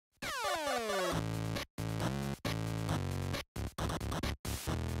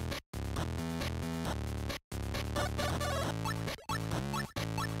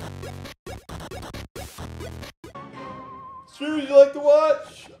Streamers you like to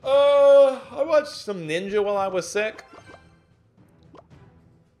watch? I watched some Ninja while I was sick.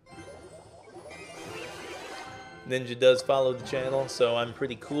 Ninja does follow the channel, so I'm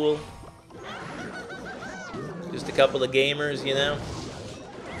pretty cool. Just a couple of gamers, you know.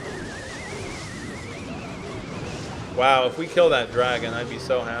 Wow, if we kill that dragon, I'd be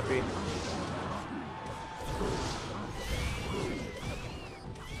so happy.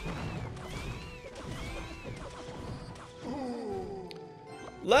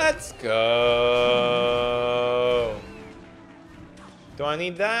 Let's go. Do I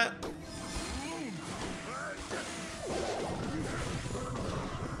need that?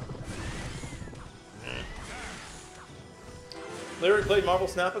 Lyric played Marvel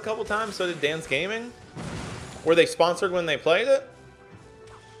Snap a couple times, so did Dance Gaming. Were they sponsored when they played it?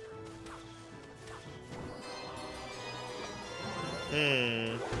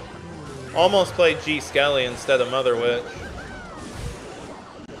 Almost played G Skelly instead of Mother Witch.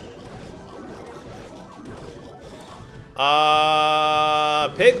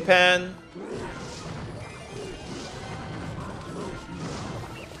 Pigpen.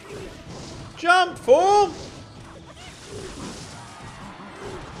 Jump, fool!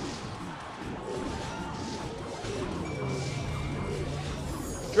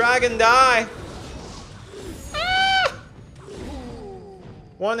 Dragon die. Ah!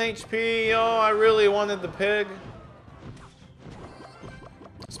 1 HP. Oh, I really wanted the pig.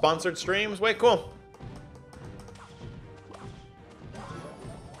 Sponsored streams? Wait, cool.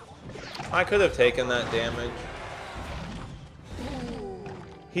 I could have taken that damage.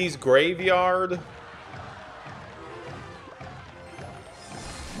 He's graveyard.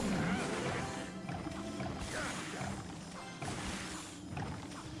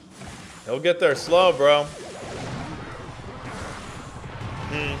 He'll get there slow, bro.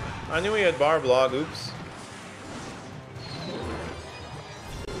 I knew he had bar blog. Oops.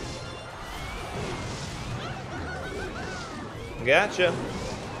 Gotcha.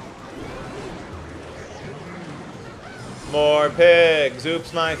 More pigs.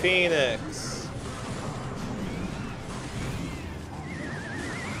 Oops, my phoenix.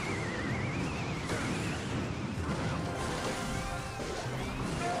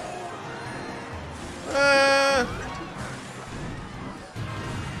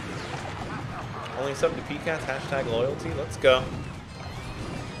 Only sub to PCATs, hashtag loyalty. Let's go.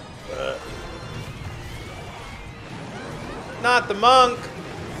 Not the monk.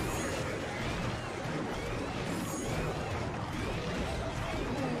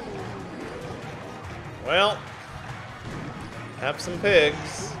 Well, have some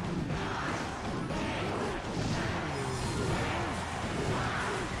pigs.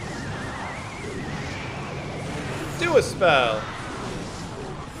 Do a spell.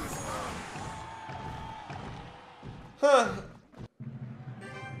 Huh.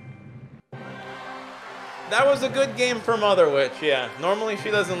 That was a good game for Mother Witch, yeah. Normally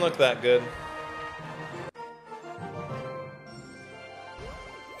she doesn't look that good.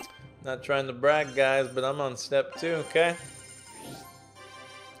 Not trying to brag, guys, but I'm on step 2, okay?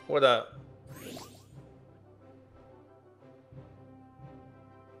 What up?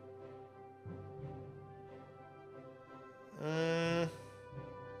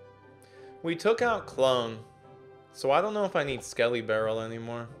 We took out Clone, so I don't know if I need Skelly Barrel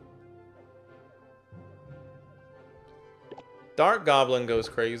anymore. Dark Goblin goes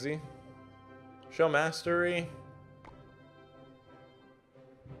crazy. Show Mastery.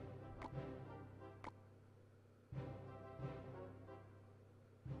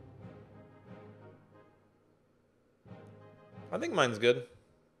 I think mine's good.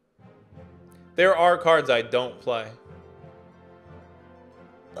 There are cards I don't play.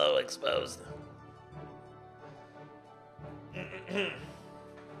 Oh, exposed.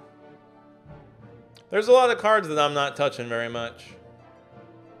 There's a lot of cards that I'm not touching very much.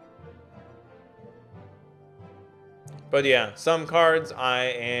 But yeah, some cards I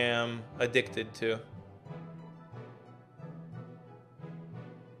am addicted to.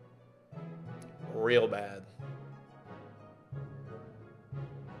 Real bad.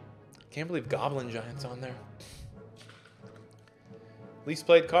 Can't believe Goblin Giant's on there. Least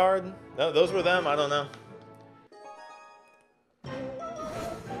played card? No, those were them. I don't know.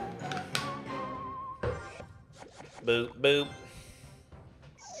 Boop, boop.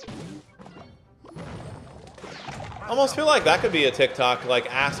 Almost feel like that could be a TikTok,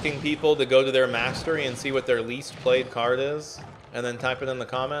 like asking people to go to their mastery and see what their least played card is, and then type it in the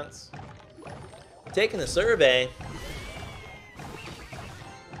comments. Taking a survey.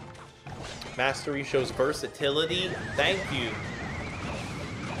 Mastery shows versatility. Thank you.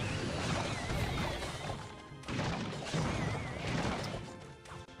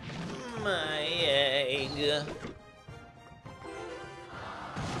 my egg.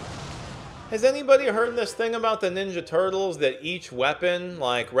 Has anybody heard this thing about the Ninja Turtles that each weapon,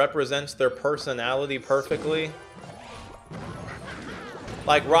 like, represents their personality perfectly?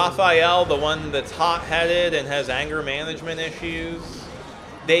 Like Raphael, the one that's hot-headed and has anger management issues,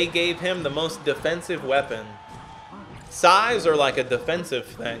 they gave him the most defensive weapon. Size are like a defensive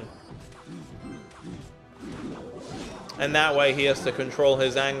thing. And that way he has to control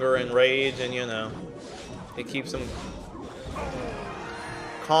his anger and rage, and you know, it keeps him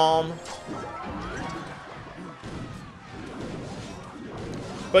calm.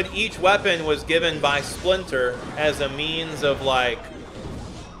 But each weapon was given by Splinter as a means of, like,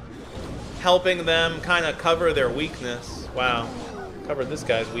 helping them kind of cover their weakness. Wow. Covered this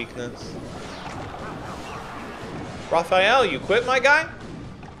guy's weakness. Raphael, you quit, my guy?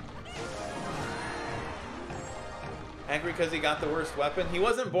 Angry because he got the worst weapon? He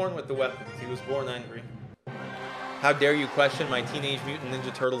wasn't born with the weapons. He was born angry. How dare you question my Teenage Mutant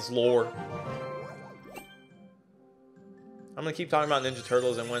Ninja Turtles lore? I'm going to keep talking about Ninja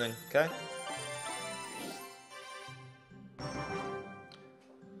Turtles and winning, okay?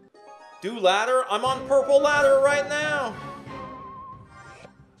 Do ladder? I'm on purple ladder right now.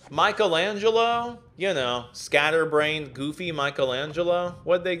 Michelangelo? You know, scatterbrained, goofy Michelangelo.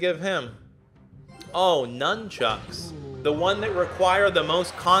 What'd they give him? Oh, nunchucks. The one that require the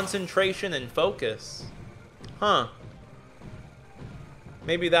most concentration and focus. Huh.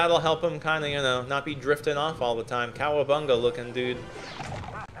 Maybe that'll help him kind of, you know, not be drifting off all the time. Cowabunga looking dude.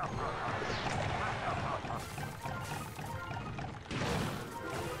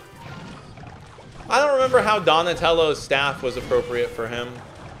 I don't remember how Donatello's staff was appropriate for him.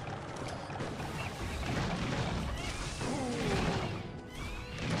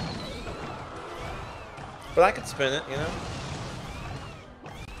 But I could spin it, you know?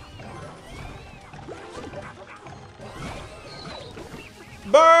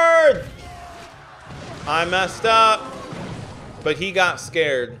 Bird! I messed up. But he got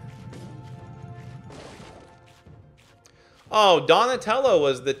scared. Oh, Donatello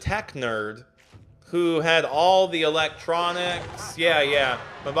was the tech nerd who had all the electronics. Yeah.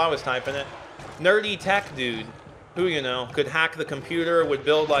 My bot was typing it. Nerdy tech dude who, you know, could hack the computer, would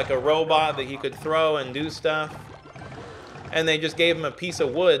build like a robot that he could throw and do stuff. And they just gave him a piece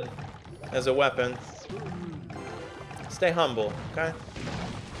of wood as a weapon. Stay humble, okay?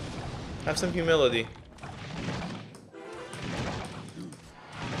 Have some humility.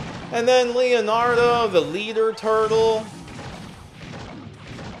 And then Leonardo, the leader turtle.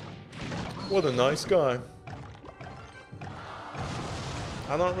 What a nice guy.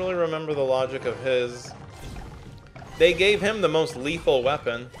 I don't really remember the logic of his. They gave him the most lethal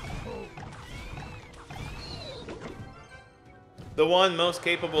weapon. The one most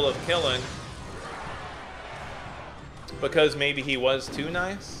capable of killing. Because maybe he was too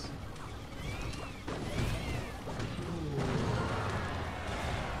nice?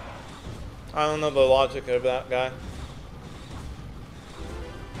 I don't know the logic of that guy.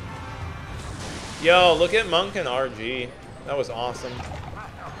 Yo, look at Monk and RG. That was awesome.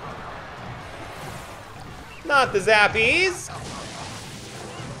 Not the Zappies!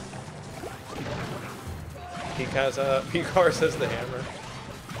 Picard says the hammer.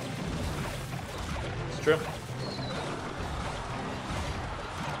 It's true.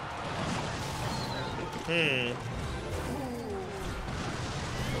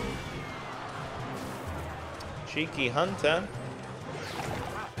 Cheeky hunter.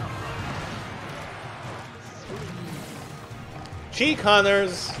 Cheek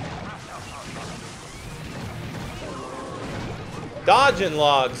hunters. Dodging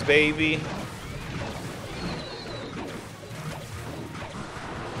logs, baby.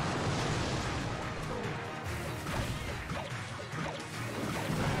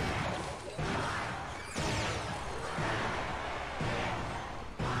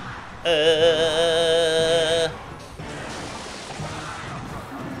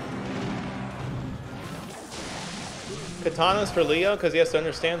 Katanas for Leo, because he has to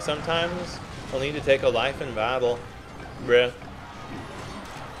understand sometimes he'll need to take a life in battle. Bruh.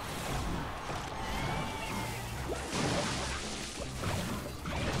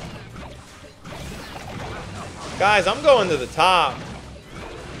 Guys, I'm going to the top.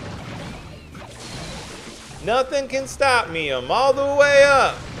 Nothing can stop me. I'm all the way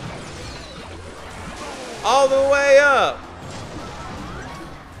up. All the way up.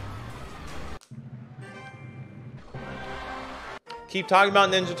 Keep talking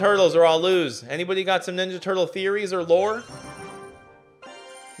about Ninja Turtles or I'll lose. Anybody got some Ninja Turtle theories or lore?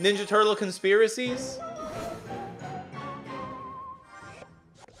 Ninja Turtle conspiracies?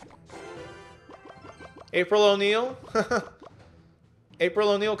 April O'Neil? April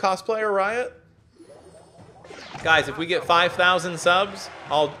O'Neil cosplayer Riot? Guys, if we get 5,000 subs,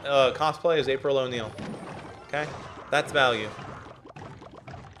 I'll cosplay as April O'Neil. Okay? That's value.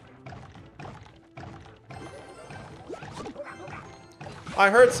 I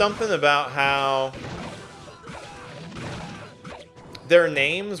heard something about how their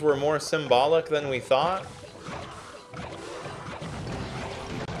names were more symbolic than we thought.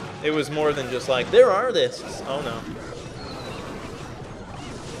 It was more than just like, they're artists. Oh no.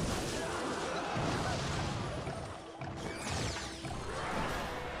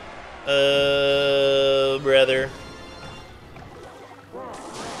 Brother.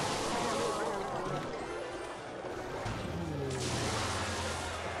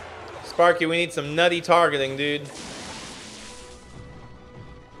 Sparky, we need some nutty targeting, dude.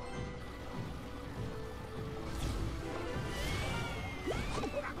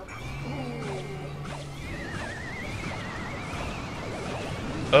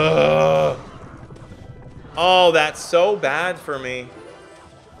 Oh, that's so bad for me.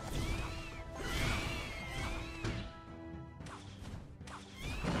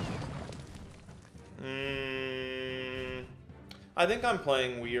 I think I'm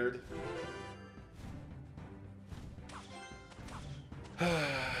playing weird.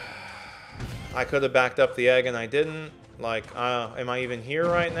 I could have backed up the egg and I didn't. Like, am I even here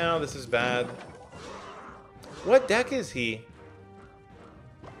right now? This is bad. What deck is he?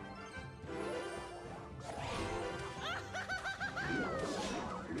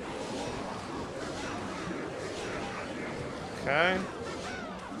 Okay.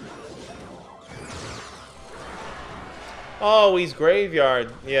 Oh, he's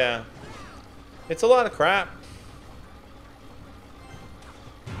graveyard. Yeah. It's a lot of crap.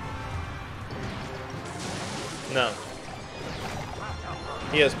 No.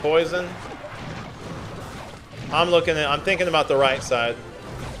 He has poison. I'm thinking about the right side.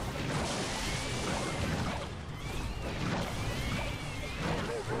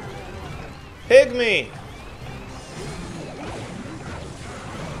 Pygmy!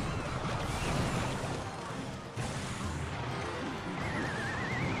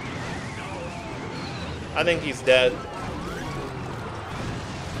 I think he's dead.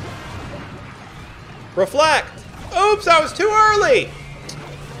 Reflect! Oops, I was too early!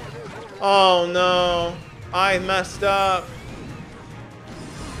 Oh no. I messed up.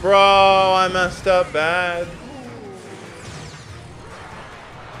 Bro, I messed up bad.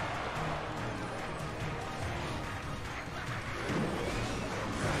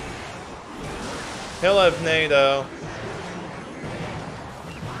 He'll have NATO.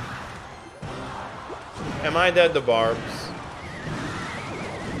 Am I dead to barbs?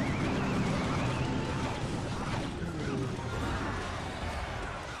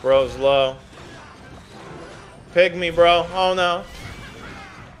 Bro's low. Pygmy, bro. Oh no.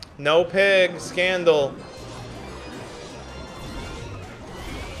 No pig. Scandal.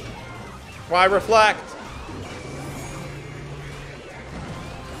 Why reflect?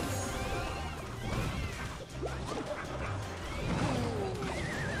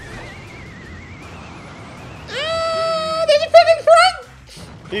 There's a pig in front!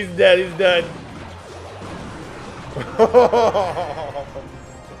 He's dead, he's dead.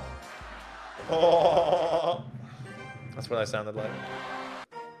 Oh. That's what I sounded like.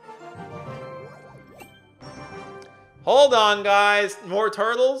 Hold on, guys. More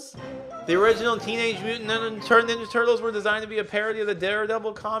turtles? The original Teenage Mutant Ninja Turtles were designed to be a parody of the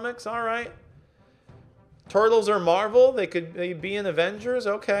Daredevil comics? Alright. Turtles are Marvel? They could be in Avengers?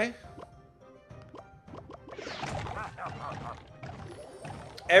 Okay.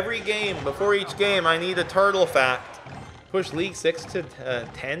 Every game, before each game, I need a turtle fact. Push League 6 to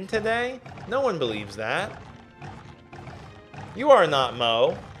 10 today? No one believes that. You are not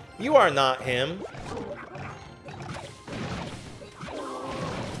Mo. You are not him.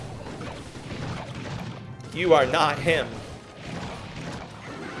 You are not him.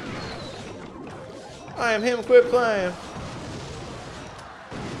 I am him, quit playing.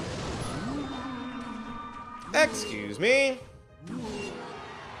 Excuse me.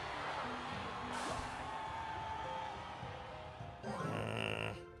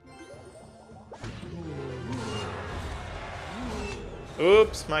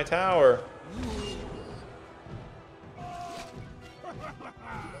 Oops, my tower.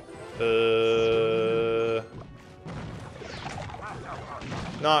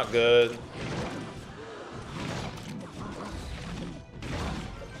 Not good.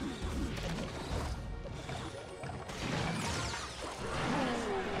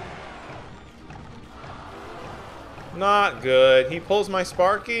 Not good. He pulls my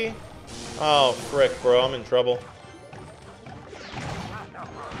Sparky. Oh, frick, bro. I'm in trouble.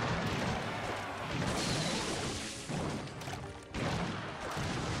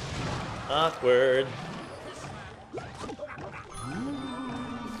 Awkward.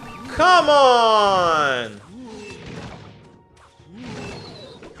 Come on!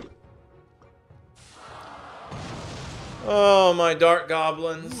 Oh, my dark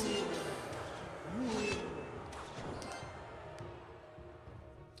goblins.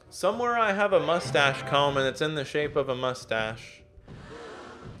 Somewhere I have a mustache comb and it's in the shape of a mustache.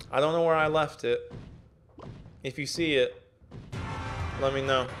 I don't know where I left it. If you see it, let me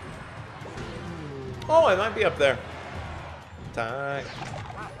know. Oh, it might be up there. Tie.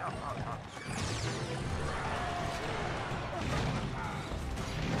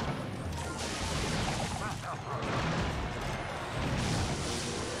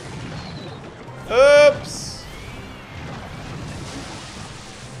 Oops!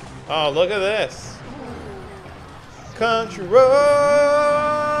 Oh, look at this. Country road,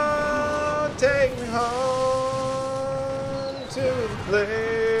 take me home to the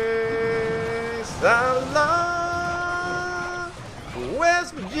place I love.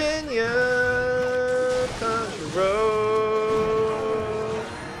 West Virginia, country road,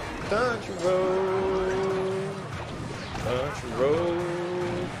 country road, country road.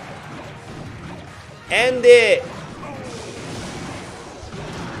 End it!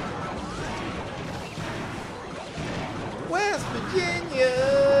 West Virginia!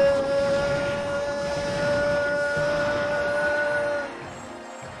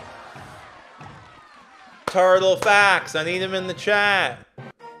 Turtle facts. I need them in the chat.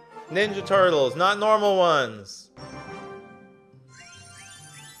 Ninja Turtles, not normal ones.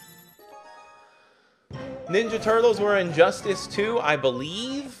 Ninja Turtles were in Justice 2, I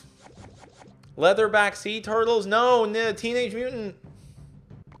believe. Leatherback Sea Turtles? No, Teenage Mutant.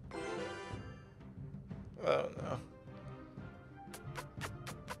 Oh, no.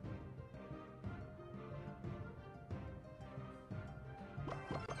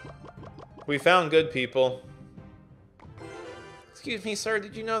 We found good people. Excuse me, sir.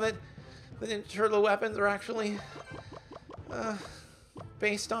 Did you know that the Ninja Turtle weapons are actually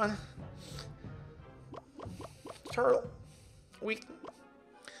based on turtle?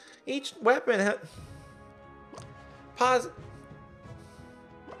 Each weapon had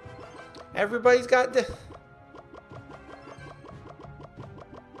everybody's got the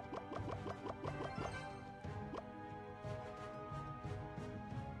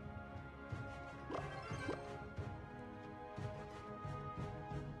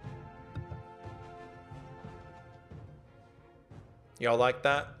Y'all like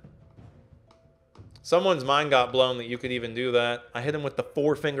that? Someone's mind got blown that you could even do that. I hit him with the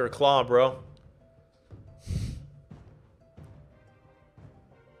 4-finger claw, bro.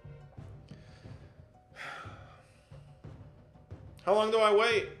 How long do I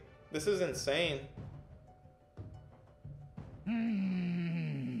wait? This is insane.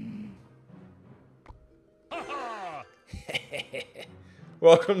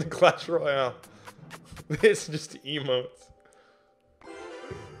 Welcome to Clash Royale. It's just emotes.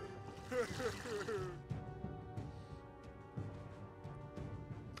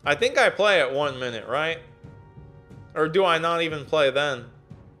 I think I play at 1 minute, right? Or do I not even play then?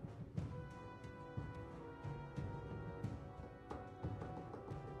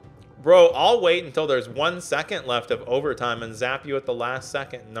 Bro, I'll wait until there's 1 second left of overtime and zap you at the last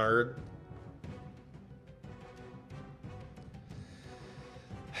second, nerd.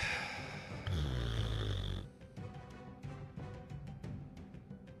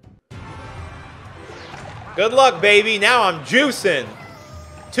 Good luck, baby. Now I'm juicing.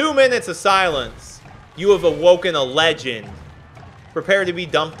 2 minutes of silence. You have awoken a legend. Prepare to be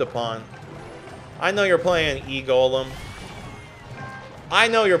dumped upon. I know you're playing E-Golem. I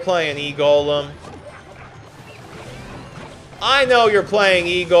know you're playing E-Golem. I know you're playing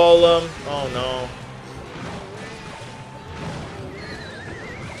E-Golem. Oh no.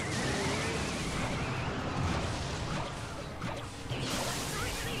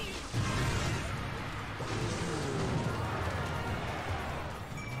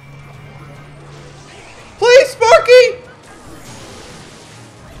 Please, Sparky!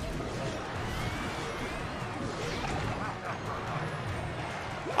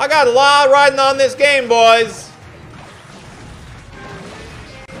 I got a lot riding on this game, boys.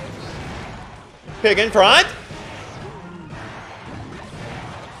 Pig in front.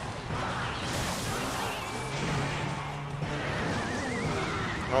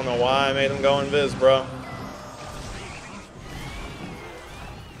 I don't know why I made him go invis, bro.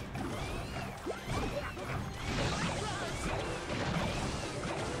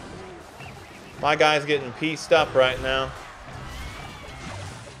 My guy's getting pieced up right now.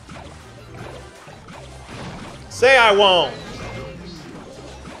 Say I won't.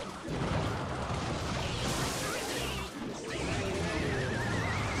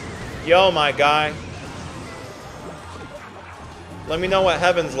 Yo, my guy. Let me know what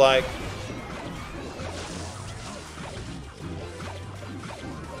heaven's like.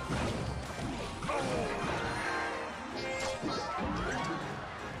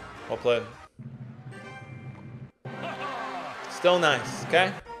 Well played. Still nice,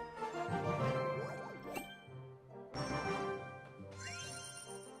 okay?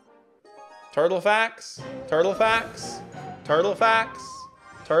 Turtle facts? Turtle facts? Turtle facts?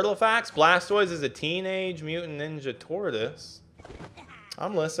 Turtle facts? Blastoise is a teenage mutant ninja tortoise.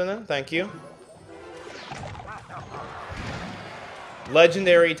 I'm listening, thank you.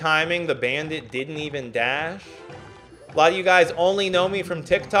 Legendary timing, the bandit didn't even dash. A lot of you guys only know me from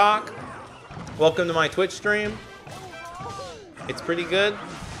TikTok. Welcome to my Twitch stream. It's pretty good.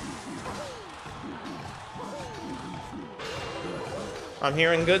 I'm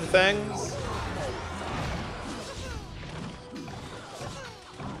hearing good things.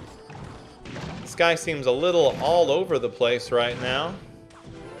 This guy seems a little all over the place right now.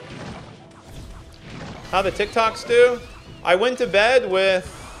 How the TikToks do? I went to bed with...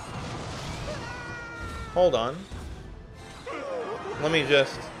 Hold on. Let me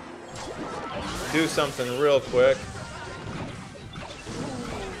just do something real quick.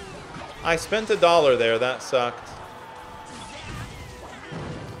 I spent $1 there. That sucked.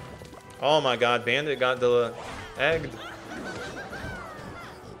 Oh my god, Bandit got egged.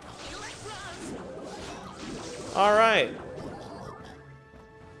 Alright.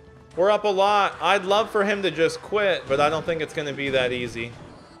 We're up a lot. I'd love for him to just quit, but I don't think it's going to be that easy.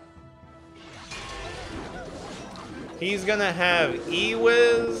 He's going to have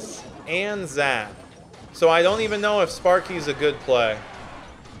E-Wiz and Zap. So I don't even know if Sparky's a good play.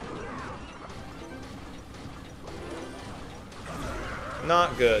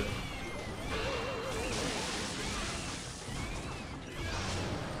 Not good.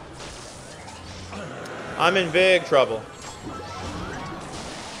 I'm in big trouble.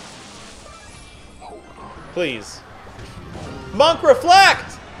 Please. Monk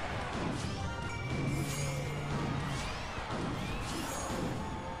reflect!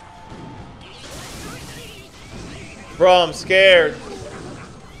 Bro, I'm scared.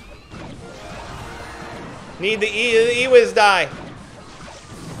 Need the E-Wiz die.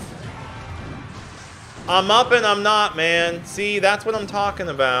 I'm up and I'm not, man. See, that's what I'm talking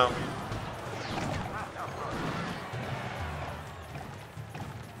about.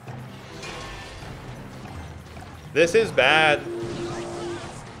 This is bad.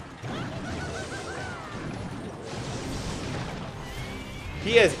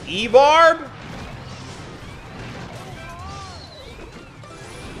 He has E-Barb?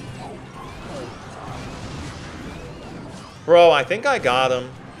 Bro, I think I got him.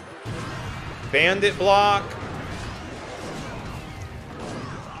 Bandit block.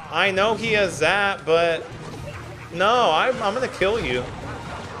 I know he has Zap, but... No, I'm gonna kill you.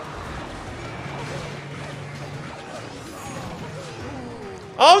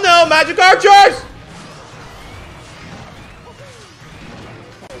 Oh no, Magic Archers!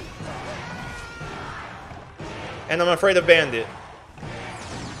 And I'm afraid of Bandit.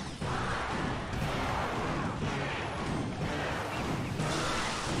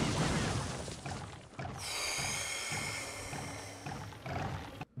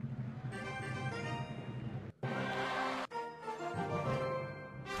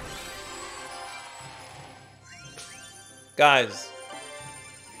 Guys.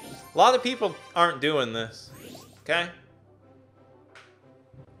 A lot of people aren't doing this, okay?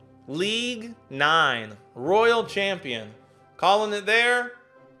 League 9, Royal Champion. Calling it there.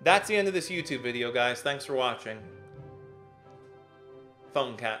 That's the end of this YouTube video, guys. Thanks for watching.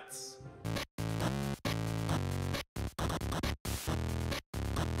 Phone cats.